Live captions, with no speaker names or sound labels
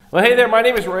Well, hey there, my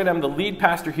name is Roy and I'm the lead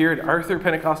pastor here at Arthur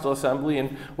Pentecostal Assembly,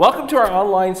 and welcome to our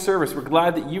online service. We're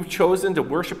glad that you've chosen to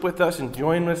worship with us and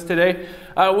join us today.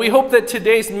 We hope that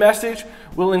today's message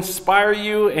will inspire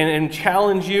you and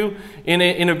challenge you in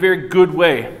a very good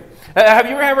way. Have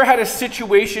you ever had a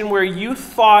situation where you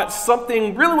thought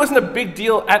something really wasn't a big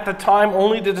deal at the time,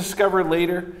 only to discover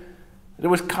later that it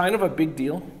was kind of a big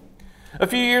deal? A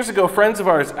few years ago, friends of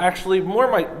ours, actually more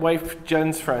my wife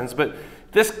Jen's friends, but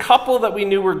this couple that we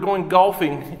knew were going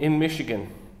golfing in Michigan.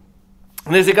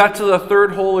 And as they got to the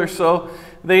third hole or so,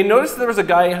 they noticed there was a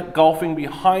guy golfing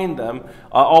behind them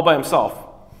all by himself.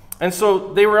 And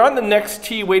so they were on the next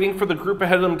tee waiting for the group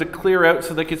ahead of them to clear out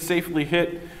so they could safely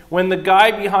hit, when the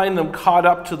guy behind them caught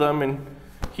up to them and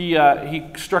he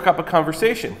struck up a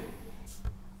conversation.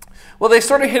 Well, they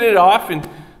sort of hit it off and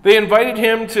they invited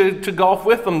him to golf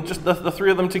with them, just the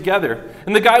three of them together.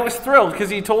 And the guy was thrilled because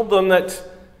he told them that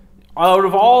out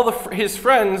of all his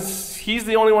friends, he's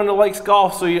the only one that likes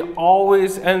golf, so he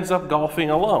always ends up golfing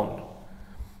alone.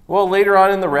 Well, later on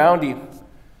in the round,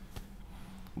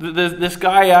 this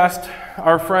guy asked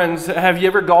our friends, "Have you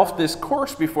ever golfed this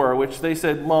course before?" Which they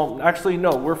said, "Well, actually,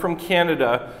 no. We're from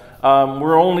Canada.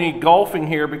 We're only golfing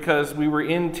here because we were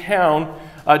in town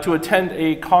to attend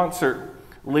a concert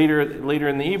later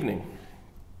in the evening."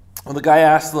 Well, the guy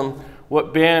asked them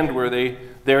what band were they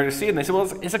there to see, and they said,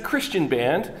 "Well, it's a Christian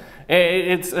band.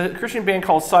 It's a Christian band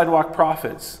called Sidewalk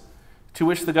Prophets." To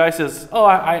which the guy says, "Oh,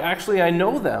 I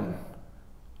know them.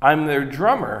 I'm their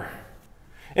drummer."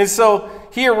 And so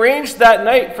he arranged that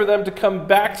night for them to come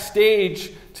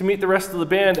backstage to meet the rest of the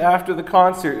band after the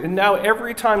concert. And now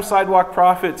every time Sidewalk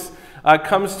Prophets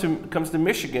comes to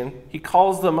Michigan, he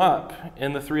calls them up,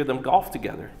 and the three of them golf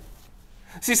together.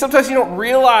 See, sometimes you don't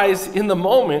realize in the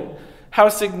moment how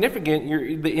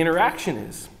significant the interaction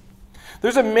is.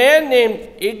 There's a man named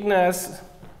Ignaz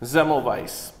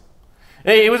Semmelweis.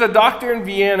 He was a doctor in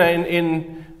Vienna,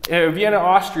 Vienna,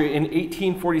 Austria in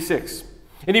 1846.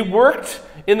 And he worked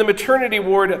in the maternity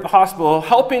ward at the hospital,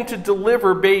 helping to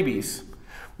deliver babies.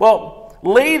 Well,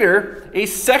 later, a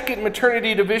second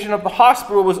maternity division of the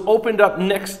hospital was opened up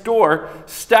next door,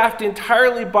 staffed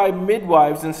entirely by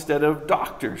midwives instead of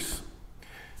doctors.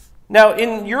 Now,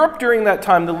 in Europe during that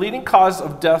time, the leading cause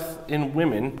of death in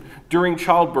women during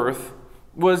childbirth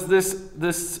was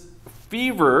this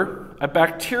fever, a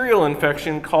bacterial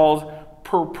infection called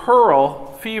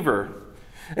puerperal fever.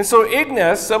 And so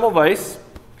Ignaz Semmelweis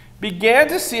began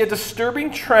to see a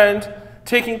disturbing trend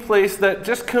taking place that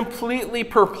just completely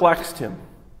perplexed him.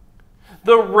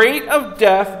 The rate of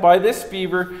death by this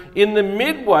fever in the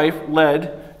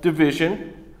midwife-led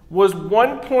division was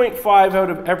 1.5 out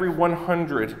of every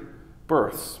 100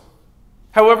 births.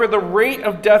 However, the rate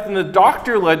of death in the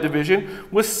doctor-led division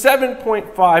was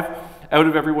 7.5 out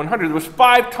of every 100. It was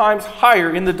 5 times higher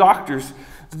in the doctor's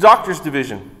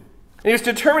division. And he was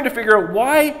determined to figure out,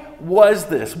 why was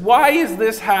this? Why is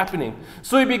this happening?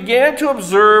 So he began to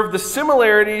observe the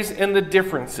similarities and the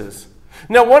differences.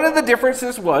 Now, one of the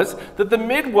differences was that the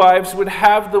midwives would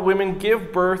have the women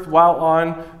give birth while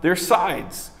on their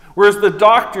sides, whereas the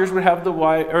doctors would have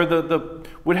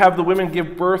the women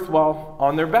give birth while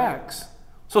on their backs.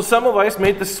 So Semmelweis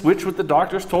made the switch with the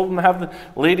doctors, told them to have the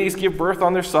ladies give birth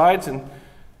on their sides, and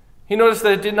he noticed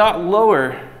that it did not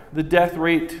lower the death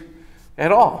rate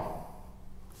at all.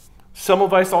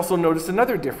 Semmelweis also noticed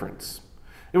another difference.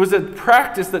 It was a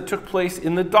practice that took place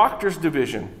in the doctor's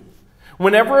division.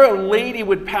 Whenever a lady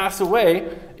would pass away,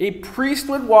 a priest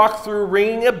would walk through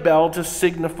ringing a bell to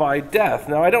signify death.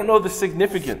 Now, I don't know the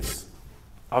significance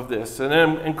of this, and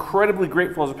I'm incredibly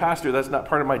grateful as a pastor that's not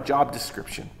part of my job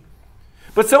description.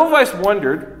 But Semmelweis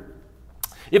wondered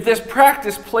if this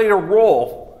practice played a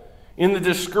role in the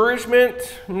discouragement,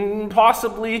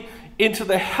 possibly into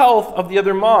the health of the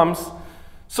other moms.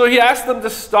 So he asked them to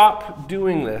stop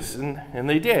doing this, and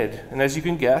they did. And as you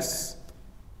can guess,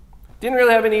 didn't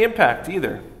really have any impact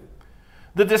either.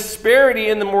 The disparity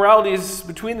in the moralities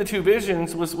between the two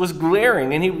visions was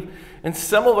glaring, and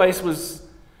Semmelweis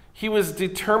was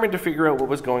determined to figure out what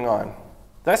was going on.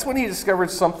 That's when he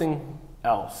discovered something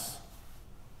else.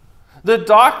 The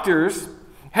doctors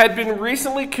had been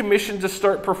recently commissioned to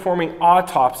start performing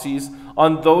autopsies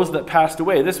on those that passed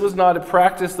away. This was not a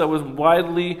practice that was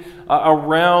widely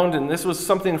around, and this was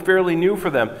something fairly new for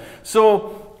them.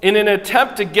 So in an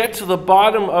attempt to get to the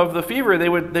bottom of the fever, they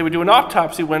would do an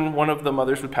autopsy when one of the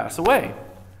mothers would pass away.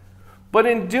 But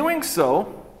in doing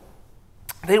so,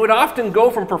 they would often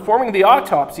go from performing the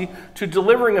autopsy to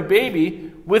delivering a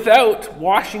baby without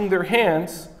washing their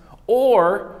hands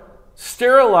or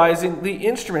sterilizing the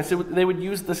instruments. They would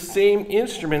use the same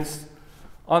instruments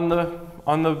on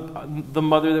the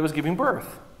mother that was giving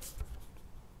birth.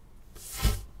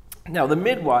 Now, the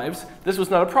midwives, this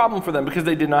was not a problem for them because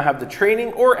they did not have the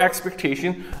training or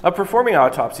expectation of performing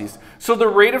autopsies. So the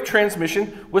rate of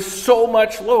transmission was so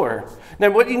much lower.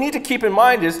 Now, what you need to keep in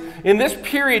mind is, in this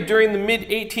period during the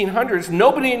mid-1800s,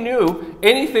 nobody knew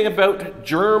anything about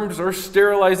germs or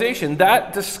sterilization.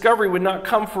 That discovery would not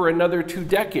come for another 2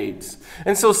 decades.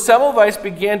 And so Semmelweis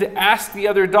began to ask the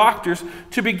other doctors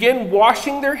to begin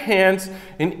washing their hands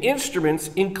and instruments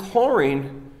in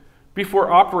chlorine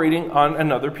before operating on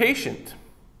another patient.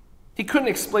 He couldn't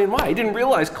explain why. He didn't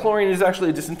realize chlorine is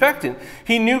actually a disinfectant.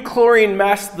 He knew chlorine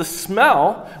masked the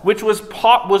smell, which was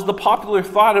the popular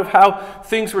thought of how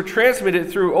things were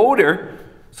transmitted through odor.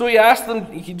 So he asked them,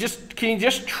 can you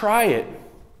just try it?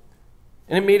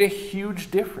 And it made a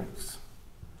huge difference.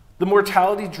 The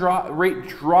mortality rate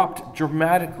dropped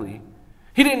dramatically.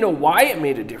 He didn't know why it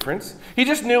made a difference. He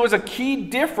just knew it was a key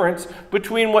difference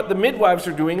between what the midwives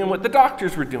were doing and what the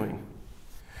doctors were doing.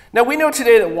 Now, we know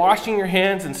today that washing your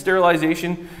hands and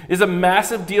sterilization is a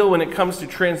massive deal when it comes to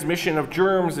transmission of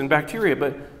germs and bacteria,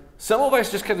 but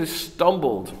Semmelweis just kind of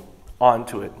stumbled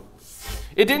onto it.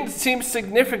 It didn't seem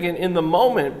significant in the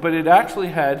moment, but it actually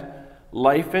had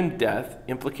life and death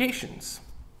implications.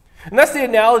 And that's the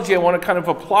analogy I want to kind of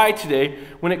apply today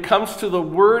when it comes to the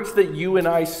words that you and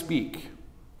I speak.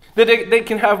 That they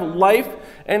can have life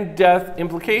and death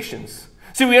implications.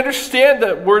 See, we understand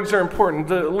that words are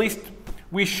important, at least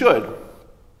we should.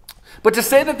 But to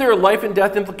say that there are life and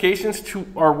death implications to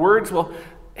our words, well,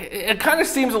 it kind of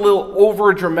seems a little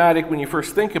over-dramatic when you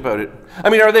first think about it. I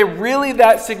mean, are they really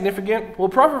that significant? Well,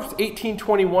 Proverbs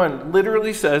 18:21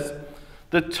 literally says,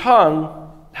 "The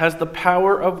tongue has the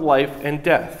power of life and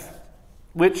death,"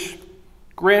 which,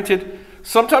 granted,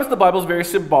 sometimes the Bible is very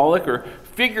symbolic or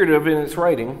figurative in its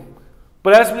writing,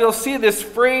 but as we'll see, this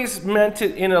phrase meant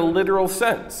it in a literal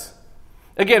sense.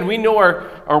 Again, we know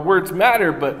our words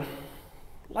matter, but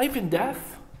life and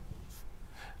death?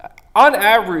 On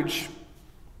average,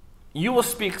 you will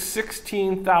speak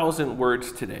 16,000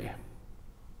 words today.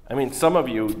 I mean, some of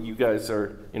you guys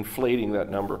are inflating that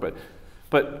number,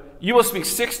 but you will speak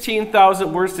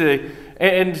 16,000 words today,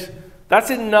 and that's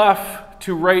enough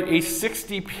to write a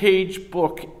 60-page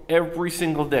book every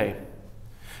single day.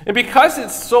 And because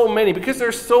it's so many, because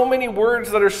there's so many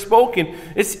words that are spoken,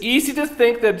 it's easy to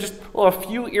think that just a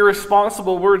few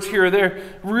irresponsible words here or there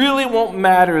really won't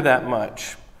matter that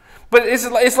much. But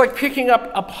it's like picking up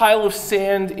a pile of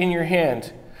sand in your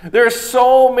hand. There are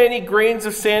so many grains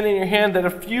of sand in your hand that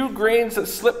a few grains that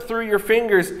slip through your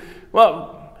fingers,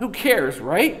 well, who cares,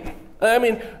 right? I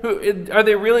mean, are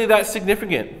they really that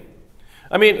significant?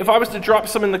 I mean, if I was to drop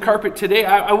some in the carpet today,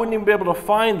 I wouldn't even be able to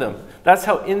find them. That's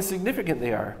how insignificant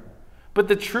they are. But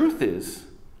the truth is,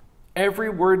 every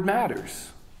word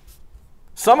matters.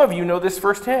 Some of you know this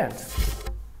firsthand.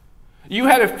 You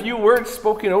had a few words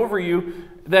spoken over you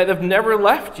that have never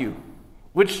left you,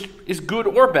 which is good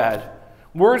or bad.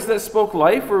 Words that spoke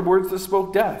life or words that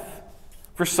spoke death.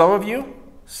 For some of you,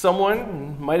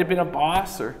 someone might have been a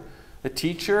boss or a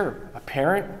teacher or a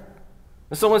parent.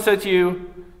 And someone said to you,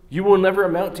 "You will never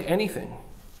amount to anything."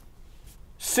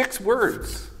 6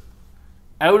 words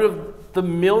out of the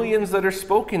millions that are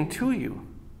spoken to you.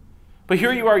 But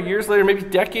here you are years later, maybe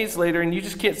decades later, and you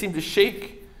just can't seem to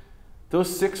shake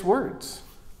those 6 words.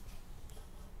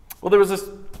 Well, there was this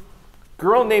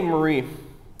girl named Marie.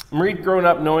 Marie'd grown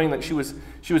up knowing that she was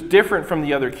different from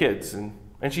the other kids, and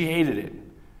she hated it.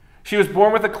 She was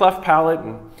born with a cleft palate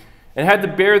and had to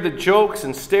bear the jokes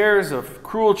and stares of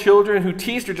cruel children who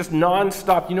teased her just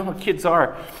nonstop. You know how kids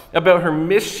are, about her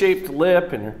misshaped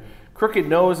lip and her crooked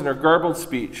nose and her garbled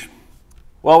speech.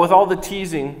 Well, with all the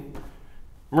teasing,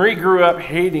 Marie grew up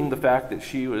hating the fact that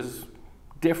she was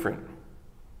different.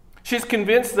 She's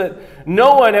convinced that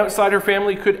no one outside her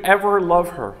family could ever love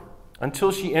her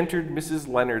until she entered Mrs.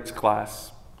 Leonard's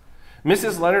class.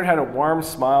 Mrs. Leonard had a warm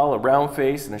smile, a round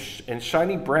face, and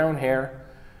shiny brown hair.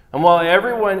 And while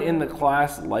everyone in the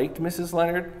class liked Mrs.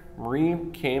 Leonard, Marie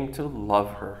came to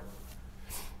love her.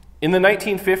 In the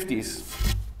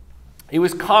 1950s, it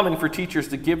was common for teachers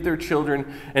to give their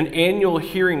children an annual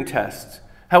hearing test.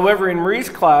 However, in Marie's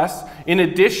class, in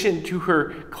addition to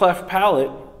her cleft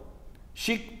palate,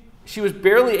 she was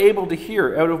barely able to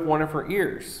hear out of one of her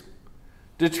ears.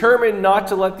 Determined not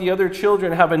to let the other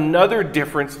children have another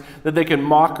difference that they could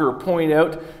mock or point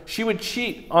out, she would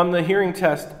cheat on the hearing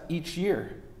test each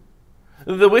year.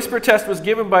 The whisper test was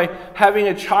given by having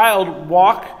a child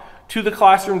walk to the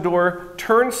classroom door,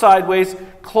 turn sideways,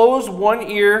 close one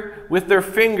ear with their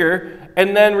finger,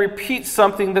 and then repeat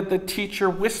something that the teacher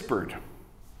whispered.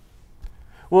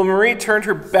 Well, Marie turned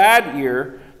her bad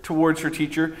ear towards her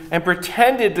teacher and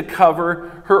pretended to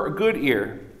cover her good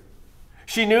ear.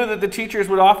 She knew that the teachers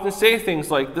would often say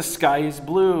things like, "The sky is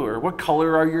blue," or "What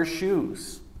color are your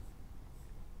shoes?"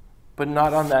 But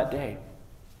not on that day.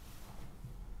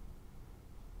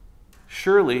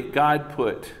 Surely God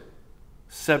put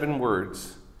 7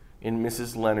 words in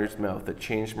Mrs. Leonard's mouth that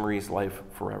changed Marie's life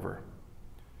forever.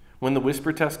 When the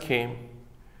whisper test came,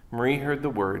 Marie heard the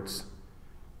words,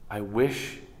 "I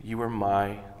wish you were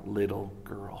my little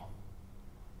girl."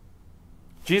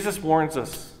 Jesus warns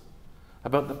us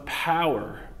about the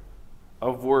power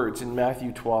of words in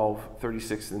Matthew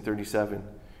 12:36 and 37.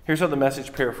 Here's how the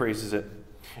Message paraphrases it.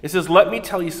 It says, "Let me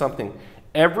tell you something.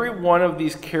 Every one of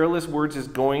these careless words is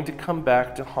going to come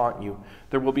back to haunt you.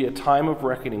 There will be a time of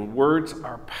reckoning. Words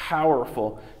are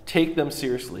powerful. Take them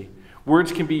seriously.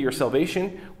 Words can be your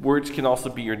salvation. Words can also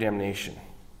be your damnation."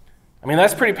 I mean,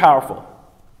 that's pretty powerful.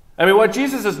 I mean, what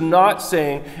Jesus is not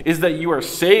saying is that you are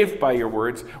saved by your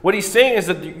words. What he's saying is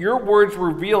that your words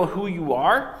reveal who you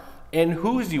are and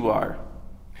whose you are.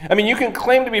 I mean, you can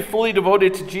claim to be fully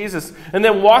devoted to Jesus and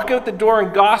then walk out the door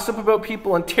and gossip about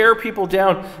people and tear people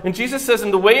down. And Jesus says,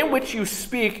 and the way in which you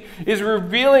speak is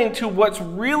revealing to what's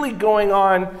really going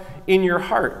on in your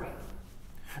heart.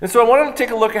 And so I wanted to take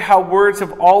a look at how words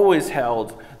have always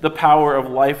held the power of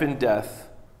life and death.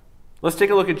 Let's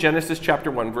take a look at Genesis chapter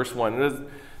 1, verse 1.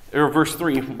 Or verse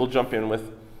 3, we'll jump in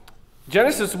with.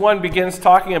 Genesis 1 begins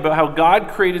talking about how God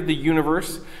created the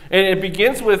universe, and it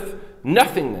begins with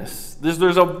nothingness.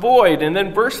 There's a void, and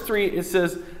then verse 3, it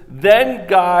says, "Then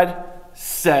God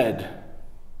said."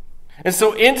 And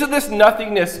so into this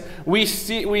nothingness, we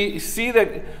see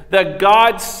that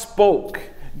God spoke.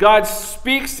 God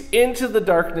speaks into the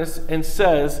darkness and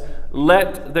says,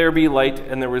 "Let there be light,"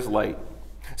 and there was light.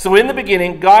 So in the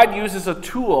beginning, God uses a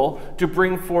tool to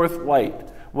bring forth light.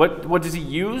 What does he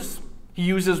use? He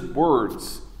uses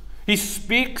words. He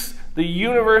speaks the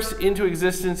universe into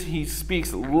existence. He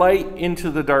speaks light into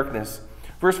the darkness.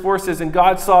 Verse 4 says, "And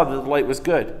God saw that the light was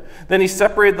good. Then he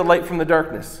separated the light from the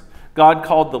darkness. God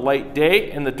called the light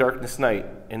day and the darkness night.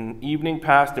 And evening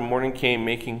passed and morning came,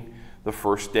 making the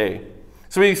first day."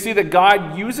 So we see that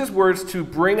God uses words to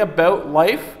bring about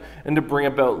life and to bring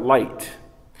about light.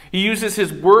 He uses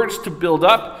his words to build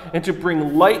up and to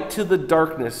bring light to the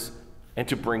darkness and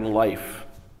to bring life.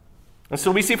 And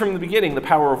so we see from the beginning the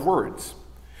power of words.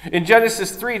 In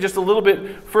Genesis 3, just a little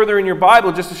bit further in your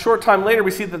Bible, just a short time later, we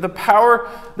see that the power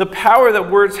that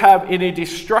words have in a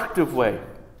destructive way.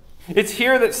 It's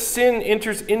here that sin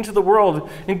enters into the world,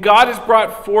 and God has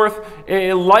brought forth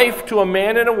a life to a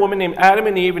man and a woman named Adam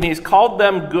and Eve, and he's called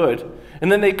them good.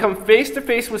 And then they come face to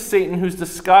face with Satan, who's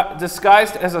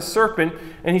disguised as a serpent,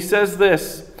 and he says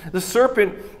this, "The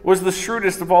serpent was the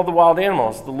shrewdest of all the wild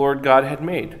animals the Lord God had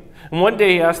made." And one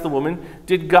day he asked the woman,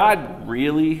 Did God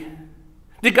really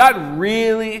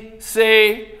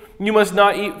say you must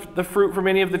not eat the fruit from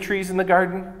any of the trees in the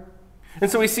garden? And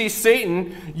so we see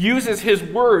Satan uses his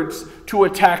words to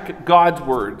attack God's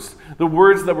words, the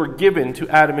words that were given to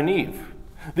Adam and Eve.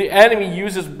 The enemy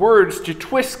uses words to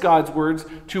twist God's words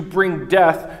to bring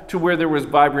death to where there was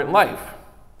vibrant life.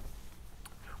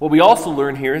 What we also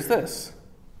learn here is this.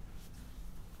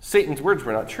 Satan's words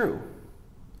were not true,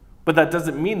 but that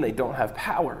doesn't mean they don't have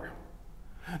power.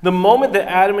 The moment that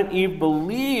Adam and Eve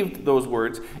believed those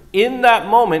words, in that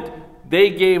moment,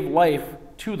 they gave life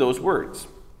to those words.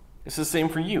 It's the same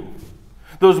for you.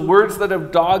 Those words that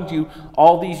have dogged you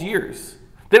all these years.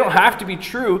 They don't have to be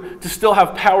true to still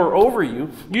have power over you.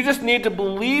 You just need to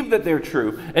believe that they're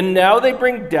true. And now they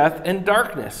bring death and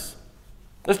darkness.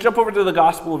 Let's jump over to the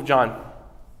Gospel of John.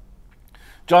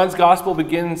 John's Gospel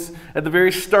begins at the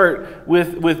very start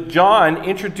with John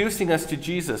introducing us to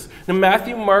Jesus. Now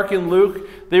Matthew, Mark, and Luke,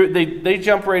 they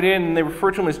jump right in and they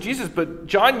refer to him as Jesus. But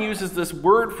John uses this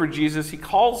word for Jesus. He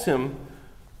calls him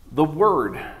the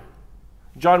Word.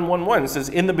 John 1:1 says,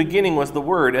 "In the beginning was the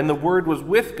Word, and the Word was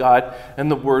with God,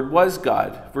 and the Word was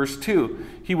God." Verse 2,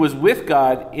 "He was with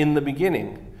God in the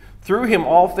beginning. Through him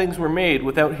all things were made.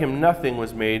 Without him nothing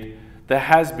was made that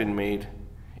has been made.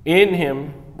 In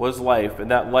him was life, and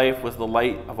that life was the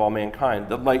light of all mankind.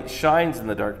 The light shines in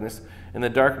the darkness, and the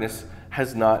darkness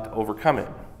has not overcome it."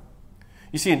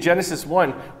 You see, in Genesis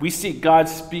 1, we see God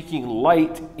speaking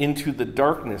light into the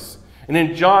darkness. And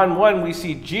in John 1, we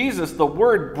see Jesus, the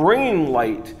Word, bringing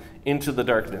light into the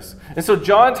darkness. And so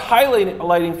John's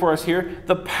highlighting for us here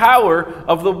the power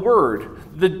of the Word.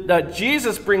 That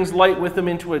Jesus brings light with him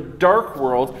into a dark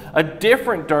world, a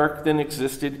different dark than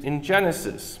existed in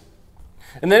Genesis.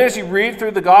 And then as you read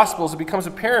through the Gospels, it becomes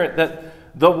apparent that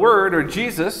the Word, or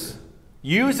Jesus,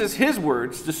 uses his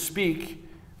words to speak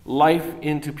life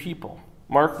into people.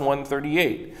 Mark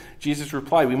 1:38. Jesus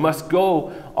replied, "We must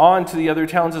go on to the other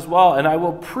towns as well, and I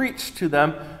will preach to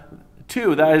them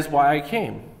too. That is why I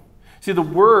came." See, the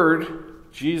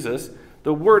Word, Jesus,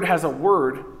 the Word has a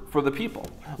word for the people.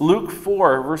 Luke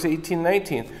 4, verse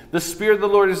 18-19. "The Spirit of the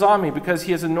Lord is on me because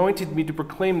he has anointed me to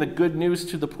proclaim the good news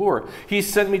to the poor. He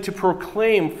sent me to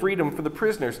proclaim freedom for the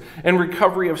prisoners and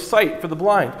recovery of sight for the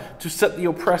blind, to set the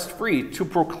oppressed free, to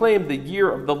proclaim the year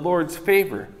of the Lord's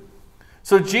favor."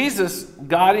 So Jesus,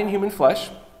 God in human flesh,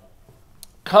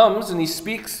 comes and he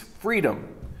speaks freedom,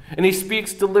 and he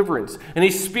speaks deliverance, and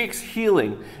he speaks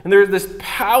healing. And there's this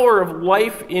power of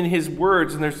life in his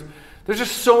words, and there's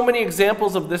just so many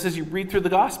examples of this as you read through the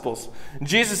Gospels. And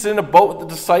Jesus is in a boat with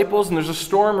the disciples, and there's a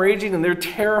storm raging, and they're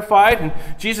terrified, and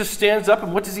Jesus stands up,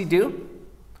 and what does he do?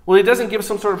 Well, he doesn't give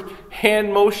some sort of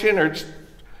hand motion or just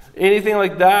anything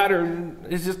like that, or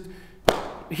it's just,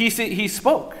 he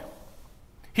spoke.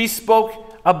 He spoke,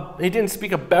 he didn't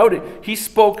speak about it, he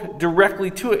spoke directly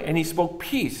to it, and he spoke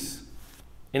peace,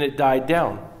 and it died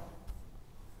down.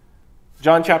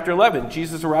 John chapter 11,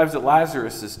 Jesus arrives at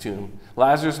Lazarus' tomb.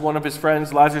 Lazarus, one of his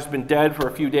friends, Lazarus has been dead for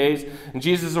a few days, and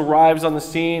Jesus arrives on the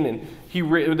scene, and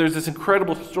there's this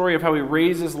incredible story of how he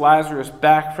raises Lazarus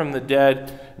back from the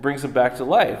dead, brings him back to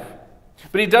life.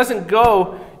 But he doesn't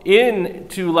go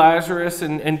into Lazarus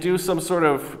and do some sort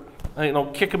of,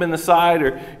 kick him in the side,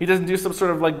 or he doesn't do some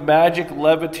sort of like magic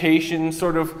levitation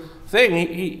sort of thing.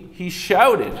 He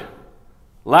shouted,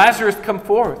 "Lazarus, come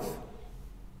forth."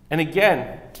 And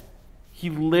again, he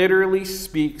literally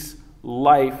speaks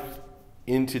life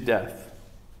into death.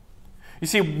 You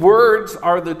see, words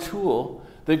are the tool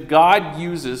that God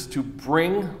uses to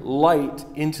bring light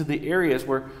into the areas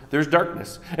where there's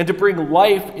darkness, and to bring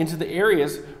life into the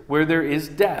areas where there is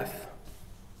death.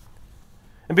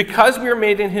 And because we are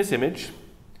made in his image,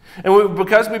 and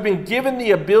because we've been given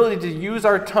the ability to use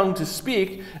our tongue to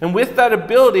speak, and with that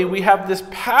ability we have this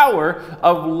power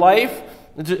of life,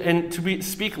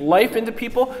 speak life into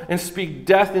people and speak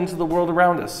death into the world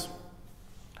around us.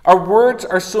 Our words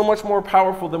are so much more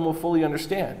powerful than we'll fully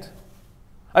understand.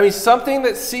 I mean, something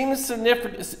that seems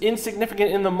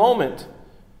insignificant in the moment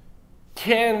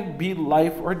can be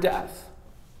life or death.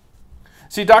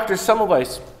 See, Dr.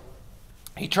 Semmelweis,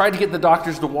 he tried to get the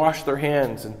doctors to wash their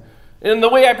hands. And the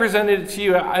way I presented it to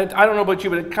you, I don't know about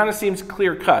you, but it kind of seems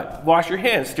clear-cut. Wash your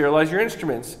hands, sterilize your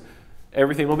instruments.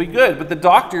 Everything will be good. But the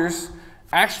doctors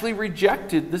actually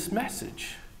rejected this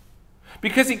message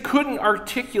because he couldn't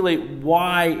articulate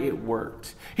why it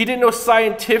worked. He didn't know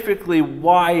scientifically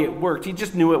why it worked. He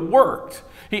just knew it worked.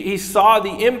 He saw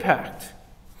the impact.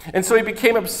 And so he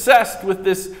became obsessed with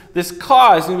this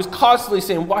cause. And he was constantly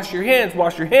saying, "Wash your hands,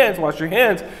 wash your hands, wash your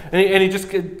hands." And he just,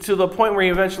 to the point where he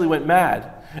eventually went mad.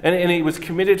 And he was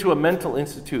committed to a mental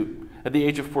institute at the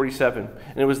age of 47.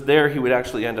 And it was there he would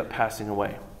actually end up passing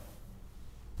away.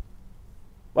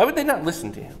 Why would they not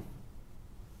listen to him?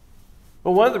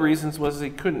 Well, one of the reasons was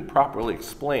he couldn't properly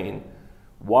explain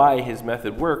why his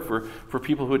method worked for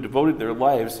people who had devoted their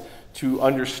lives to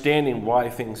understanding why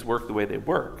things work the way they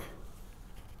work.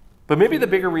 But maybe the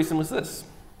bigger reason was this.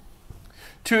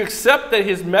 To accept that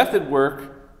his method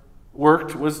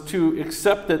worked was to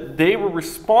accept that they were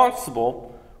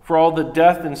responsible for all the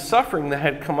death and suffering that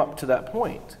had come up to that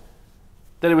point.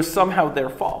 That it was somehow their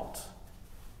fault.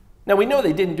 Now, we know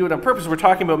they didn't do it on purpose. We're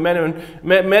talking about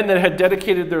men that had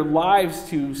dedicated their lives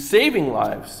to saving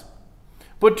lives.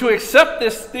 But to accept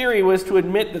this theory was to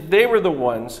admit that they were the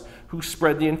ones who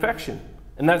spread the infection.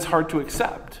 And that's hard to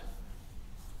accept.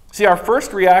 See, our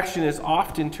first reaction is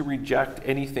often to reject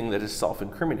anything that is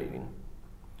self-incriminating.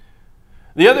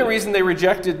 The other reason they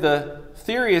rejected the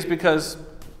theory is because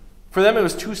for them it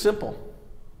was too simple.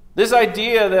 This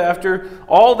idea that after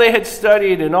all they had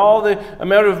studied and all the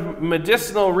amount of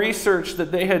medicinal research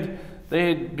that they had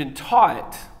been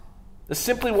taught, that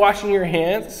simply washing your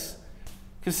hands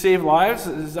can save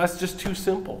lives, that's just too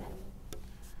simple.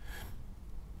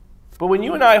 But when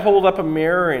you and I hold up a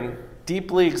mirror and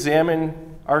deeply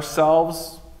examine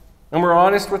ourselves, and we're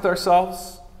honest with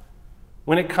ourselves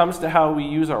when it comes to how we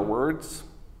use our words,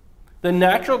 the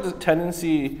natural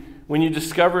tendency when you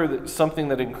discover that something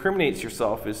that incriminates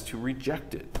yourself is to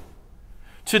reject it.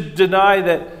 To deny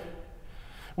that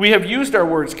we have used our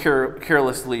words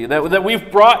carelessly, that we've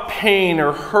brought pain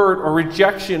or hurt or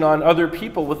rejection on other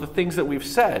people with the things that we've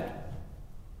said.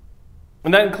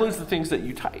 And that includes the things that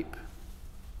you type,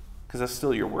 because that's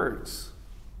still your words.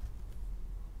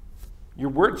 Your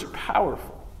words are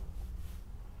powerful.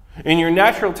 And your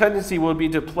natural tendency will be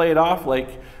to play it off like,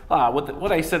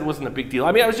 what I said wasn't a big deal.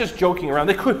 I mean, I was just joking around.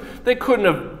 They couldn't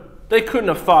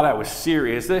have thought I was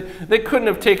serious. They couldn't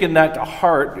have taken that to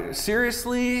heart.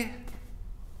 Seriously?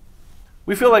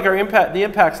 We feel like the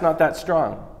impact's not that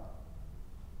strong.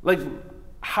 Like,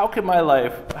 how can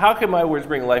my words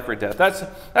bring life or death? That's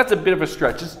a bit of a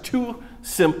stretch. It's too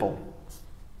simple.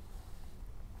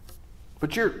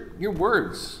 But your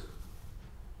words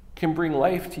can bring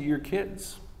life to your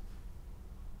kids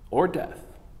or death.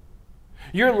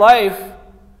 Your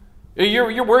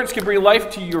words can bring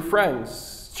life to your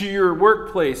friends, to your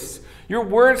workplace. Your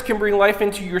words can bring life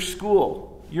into your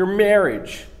school, your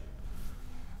marriage.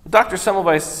 Dr.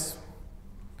 Semmelweis,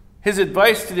 his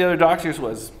advice to the other doctors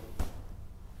was,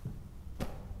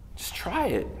 just try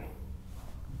it.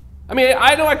 I mean,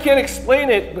 I know I can't explain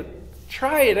it, but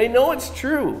try it. I know it's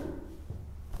true.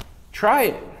 Try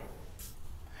it.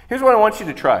 Here's what I want you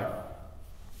to try. I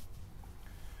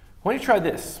want you to try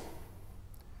this.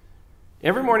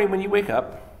 Every morning when you wake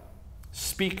up,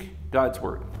 speak God's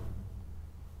word.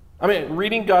 I mean,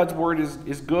 reading God's word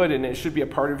is good, and it should be a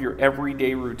part of your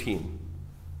everyday routine.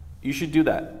 You should do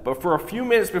that. But for a few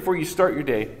minutes before you start your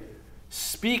day,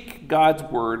 speak God's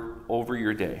word over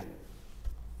your day.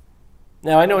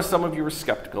 Now, I know some of you are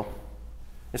skeptical.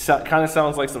 It kind of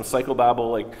sounds like some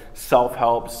psychobabble, like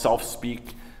self-help,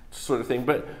 self-speak sort of thing.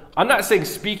 But I'm not saying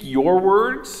speak your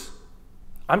words.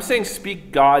 I'm saying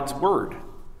speak God's word.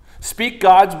 Speak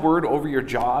God's word over your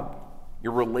job,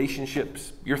 your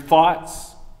relationships, your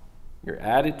thoughts, your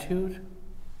attitude.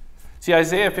 See,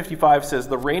 Isaiah 55 says,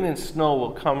 "The rain and snow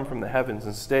will come from the heavens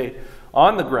and stay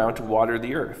on the ground to water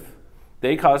the earth.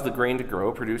 They cause the grain to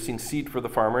grow, producing seed for the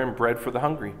farmer and bread for the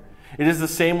hungry. It is the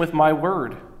same with my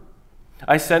word.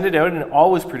 I send it out and it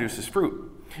always produces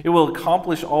fruit. It will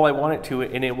accomplish all I want it to,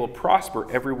 and it will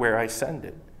prosper everywhere I send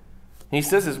it." And he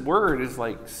says his word is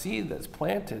like seed that's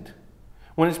planted.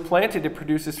 When it's planted, it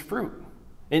produces fruit.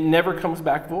 It never comes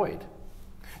back void.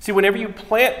 See, whenever you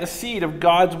plant the seed of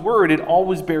God's word, it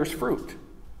always bears fruit.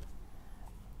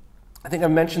 I think I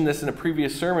mentioned this in a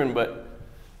previous sermon, but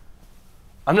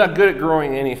I'm not good at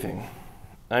growing anything.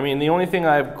 I mean, the only thing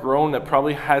I've grown that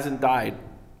probably hasn't died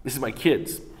is my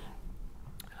kids.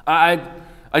 I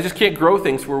just can't grow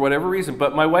things for whatever reason.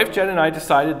 But my wife Jen and I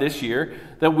decided this year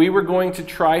that we were going to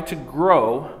try to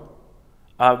grow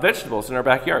vegetables in our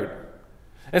backyard.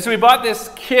 And so we bought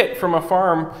this kit from a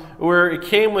farm where it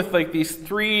came with like these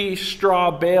 3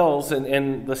 straw bales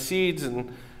and the seeds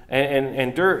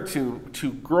and dirt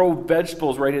to grow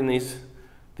vegetables right in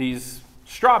these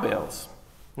straw bales.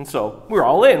 And so we were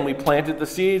all in. We planted the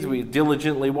seeds. We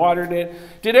diligently watered it.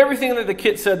 Did everything that the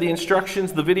kit said, the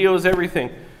instructions, the videos,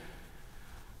 everything.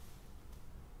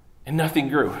 And nothing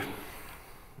grew.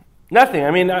 Nothing.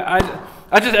 I mean, I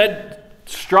just had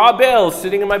straw bales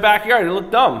sitting in my backyard. It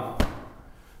looked dumb.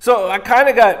 So I kind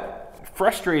of got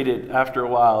frustrated after a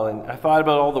while, and I thought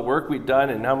about all the work we'd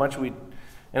done and how much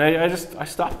I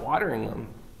stopped watering them.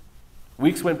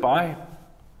 Weeks went by,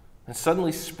 and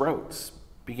suddenly sprouts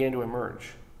began to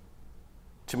emerge.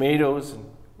 Tomatoes and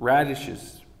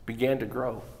radishes began to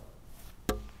grow.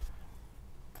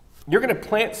 You're going to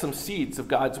plant some seeds of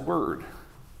God's word,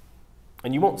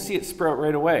 and you won't see it sprout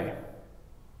right away.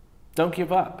 Don't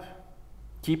give up.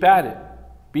 Keep at it.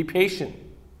 Be patient.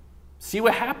 See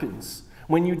what happens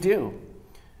when you do.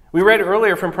 We read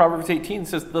earlier from Proverbs 18, it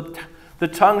says, the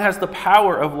tongue has the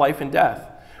power of life and death.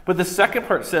 But the second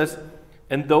part says,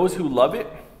 and those who love it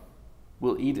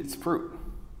will eat its fruit.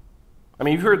 I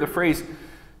mean, you've heard the phrase,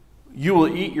 you will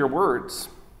eat your words.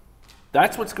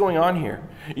 That's what's going on here.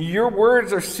 Your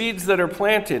words are seeds that are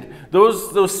planted.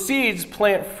 Those seeds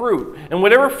plant fruit. And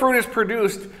whatever fruit is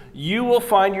produced, you will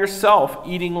find yourself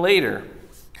eating later.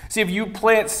 See, if you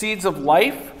plant seeds of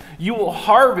life, you will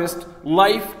harvest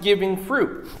life-giving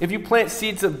fruit. If you plant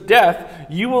seeds of death,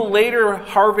 you will later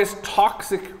harvest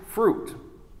toxic fruit.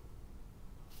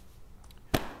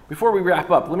 Before we wrap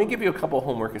up, let me give you a couple of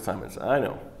homework assignments. I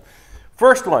know.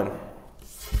 First one,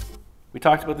 we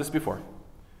talked about this before.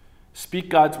 Speak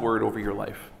God's word over your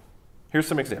life. Here's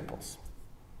some examples.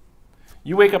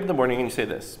 You wake up in the morning and you say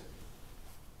this,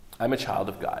 I'm a child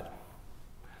of God.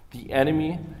 The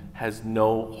enemy has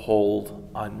no hold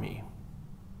on me.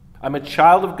 I'm a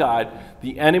child of God.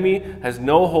 The enemy has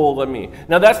no hold on me.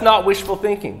 Now that's not wishful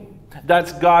thinking.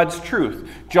 That's God's truth.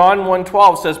 John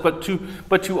 1:12 says, but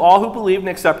to all who believed and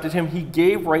accepted him, he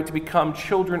gave right to become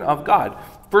children of God.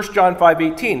 1 John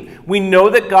 5:18, we know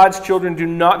that God's children do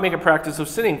not make a practice of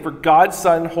sinning, for God's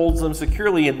Son holds them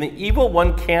securely, and the evil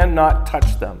one cannot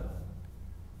touch them.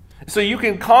 So you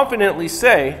can confidently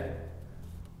say,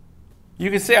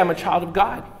 I'm a child of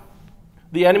God.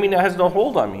 The enemy now has no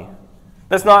hold on me.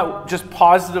 That's not just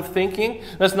positive thinking.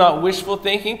 That's not wishful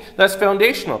thinking. That's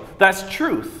foundational. That's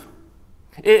truth.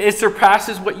 It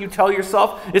surpasses what you tell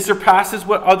yourself. It surpasses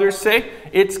what others say.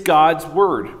 It's God's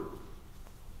word.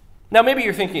 Now, maybe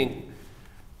you're thinking,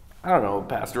 I don't know,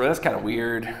 Pastor, that's kind of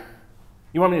weird.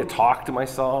 You want me to talk to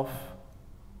myself?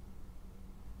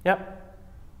 Yep.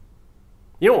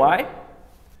 You know why?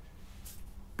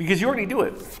 Because you already do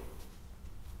it.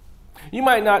 You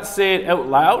might not say it out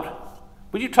loud,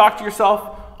 but you talk to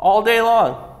yourself all day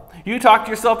long. You talk to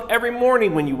yourself every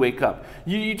morning when you wake up.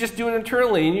 You just do it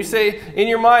internally, and you say in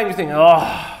your mind, you think,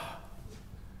 oh,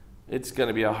 it's going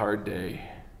to be a hard day.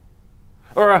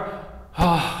 Or,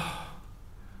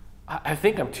 I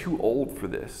think I'm too old for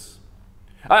this.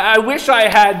 I wish I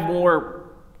had more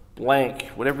blank,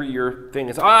 whatever your thing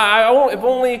is. If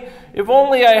only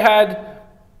I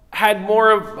had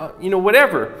more of,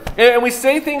 whatever. And we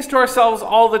say things to ourselves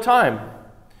all the time.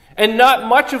 And not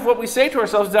much of what we say to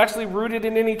ourselves is actually rooted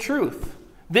in any truth.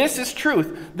 This is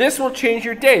truth. This will change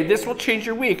your day. This will change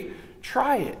your week.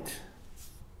 Try it.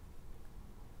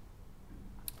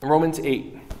 Romans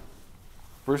 8,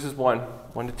 verses 1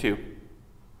 to 2. It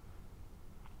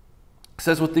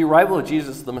says, with the arrival of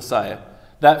Jesus the Messiah,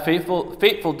 that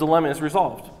fateful dilemma is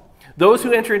resolved. Those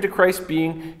who enter into Christ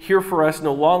being here for us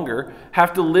no longer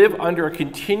have to live under a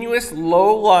continuous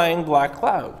low-lying black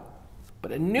cloud.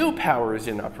 But a new power is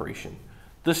in operation.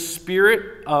 The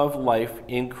Spirit of life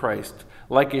in Christ,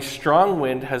 like a strong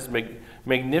wind, has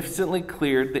magnificently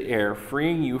cleared the air,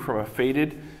 freeing you from a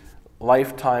fated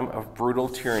lifetime of brutal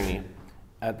tyranny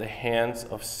at the hands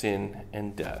of sin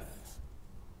and death.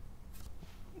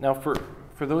 Now, for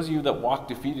those of you that walk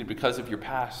defeated because of your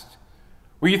past,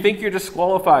 where you think you're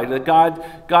disqualified, that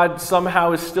God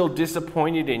somehow is still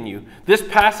disappointed in you, this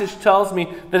passage tells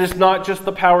me that it's not just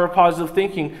the power of positive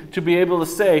thinking to be able to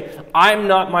say, I'm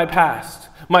not my past.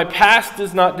 My past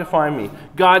does not define me.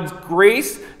 God's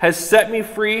grace has set me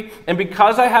free, and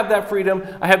because I have that freedom,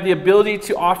 I have the ability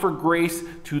to offer grace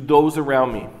to those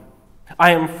around me.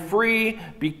 I am free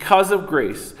because of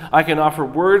grace. I can offer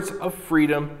words of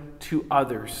freedom to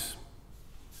others.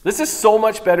 This is so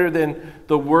much better than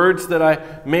the words that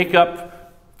I make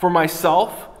up for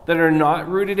myself that are not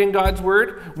rooted in God's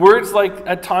word. Words like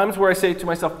at times where I say to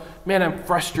myself, man, I'm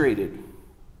frustrated.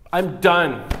 I'm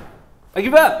done. I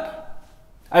give up.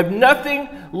 I have nothing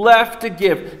left to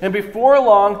give. And before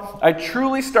long, I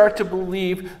truly start to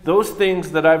believe those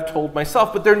things that I've told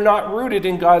myself, but they're not rooted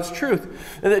in God's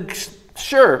truth. And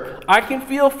sure, I can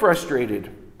feel frustrated,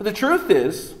 but the truth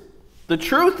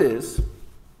is,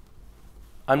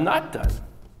 I'm not done.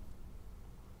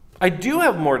 I do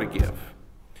have more to give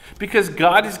because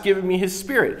God has given me His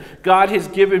Spirit. God has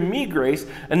given me grace,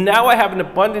 and now I have an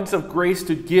abundance of grace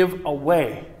to give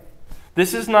away.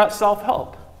 This is not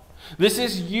self-help. This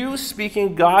is you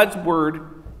speaking God's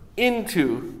word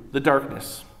into the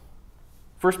darkness.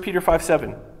 1 Peter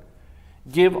 5:7.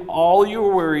 Give all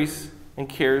your worries and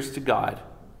cares to God,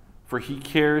 for He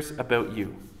cares about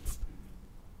you.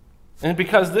 And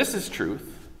because this is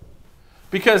truth,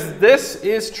 He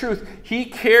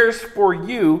cares for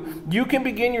you, you can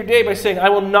begin your day by saying, I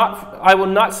will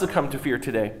not succumb to fear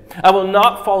today. I will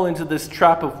not fall into this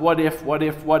trap of what if.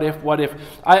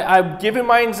 I've given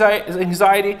my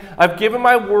anxiety, I've given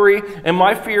my worry and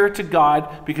my fear to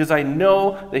God because I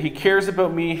know that He cares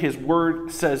about me. His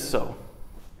word says so.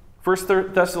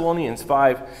 1 Thessalonians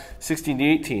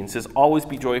 5:16-18 says, always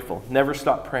be joyful, never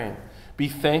stop praying. Be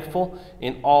thankful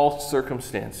in all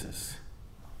circumstances.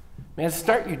 Man,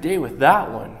 start your day with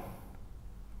that one.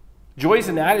 Joy is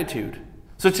an attitude.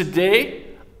 So today,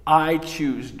 I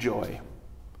choose joy.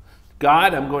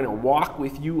 God, I'm going to walk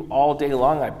with you all day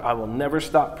long. I will never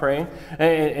stop praying.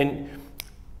 And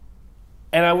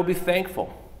I will be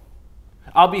thankful.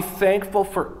 I'll be thankful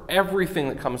for everything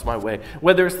that comes my way.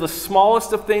 Whether it's the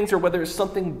smallest of things or whether it's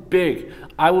something big,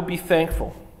 I will be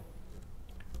thankful.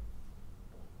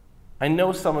 I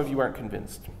know some of you aren't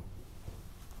convinced.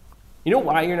 You know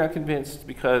why you're not convinced?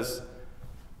 Because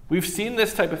we've seen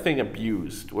this type of thing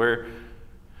abused, where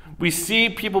we see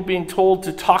people being told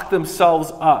to talk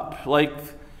themselves up, like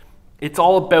it's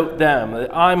all about them.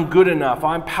 I'm good enough,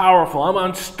 I'm powerful, I'm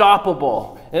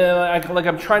unstoppable, and like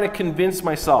I'm trying to convince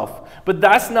myself. But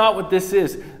that's not what this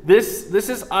is. This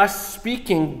is us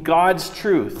speaking God's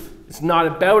truth. It's not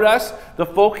about us. The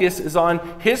focus is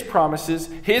on His promises,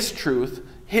 His truth,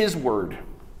 His word.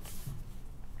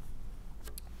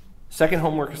 Second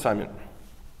homework assignment.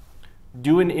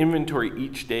 Do an inventory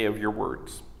each day of your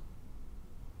words.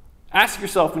 Ask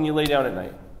yourself when you lay down at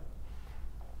night,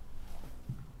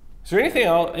 is there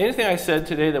anything I said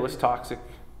today that was toxic?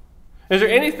 Is there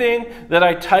anything that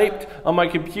I typed on my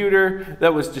computer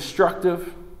that was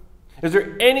destructive? Is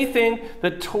there anything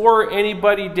that tore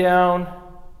anybody down?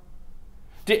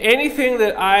 Did anything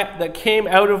that came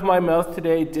out of my mouth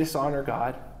today dishonor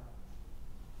God?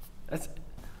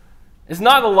 It's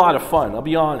not a lot of fun, I'll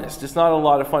be honest. It's not a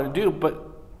lot of fun to do, but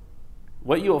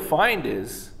what you'll find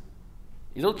is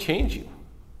it'll change you.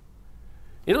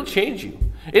 It'll change you.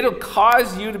 It'll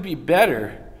cause you to be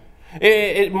better.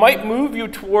 It might move you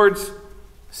towards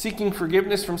seeking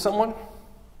forgiveness from someone.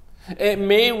 It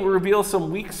may reveal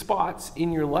some weak spots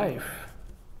in your life.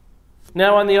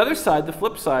 Now, on the other side, the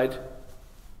flip side,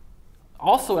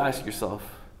 also ask yourself,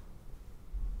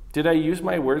 did I use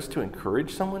my words to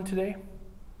encourage someone today?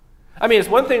 I mean, it's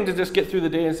one thing to just get through the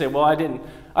day and say, well, I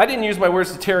didn't use my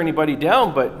words to tear anybody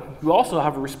down, but you also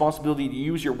have a responsibility to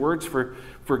use your words for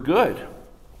good.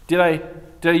 Did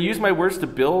I use my words to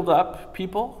build up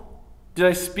people? Did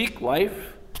I speak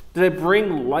life? Did I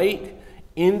bring light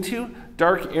into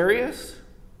dark areas?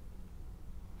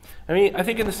 I mean, I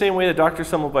think in the same way that Dr.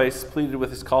 Semmelweis pleaded with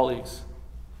his colleagues,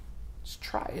 just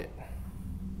try it.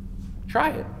 Try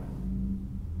it.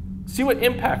 See what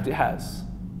impact it has.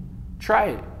 Try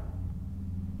it.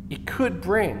 It could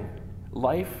bring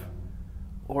life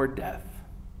or death.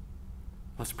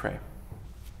 Let's pray.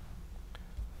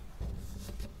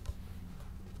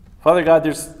 Father God, we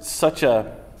have such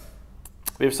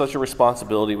a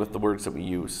responsibility with the words that we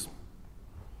use.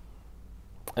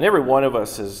 And every one of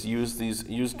us has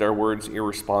used our words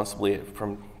irresponsibly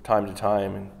from time to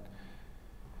time. And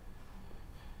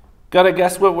God, I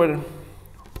guess what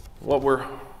we're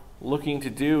looking to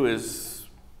do is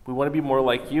we want to be more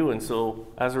like you, and so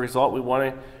as a result, we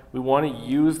want to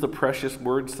use the precious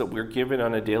words that we're given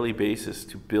on a daily basis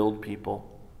to build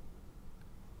people,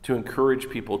 to encourage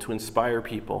people, to inspire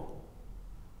people.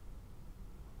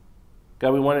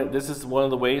 God, this is one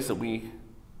of the ways that we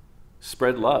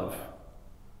spread love.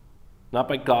 Not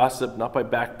by gossip, not by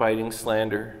backbiting,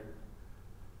 slander,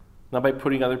 not by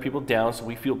putting other people down so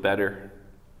we feel better,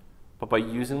 but by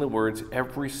using the words,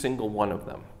 every single one of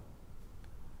them,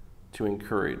 to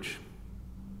encourage.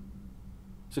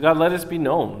 So God, let us be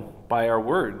known by our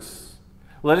words.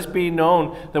 Let us be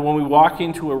known that when we walk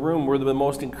into a room, we're the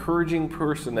most encouraging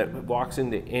person that walks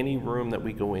into any room that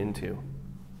we go into.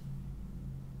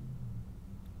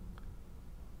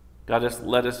 God,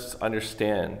 let us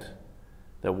understand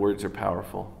that words are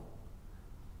powerful,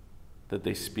 that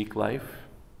they speak life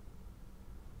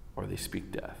or they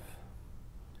speak death.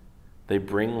 They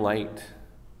bring light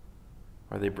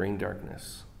or they bring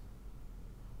darkness.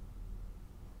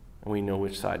 And we know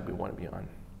which side we want to be on.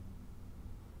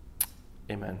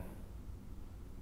 Amen.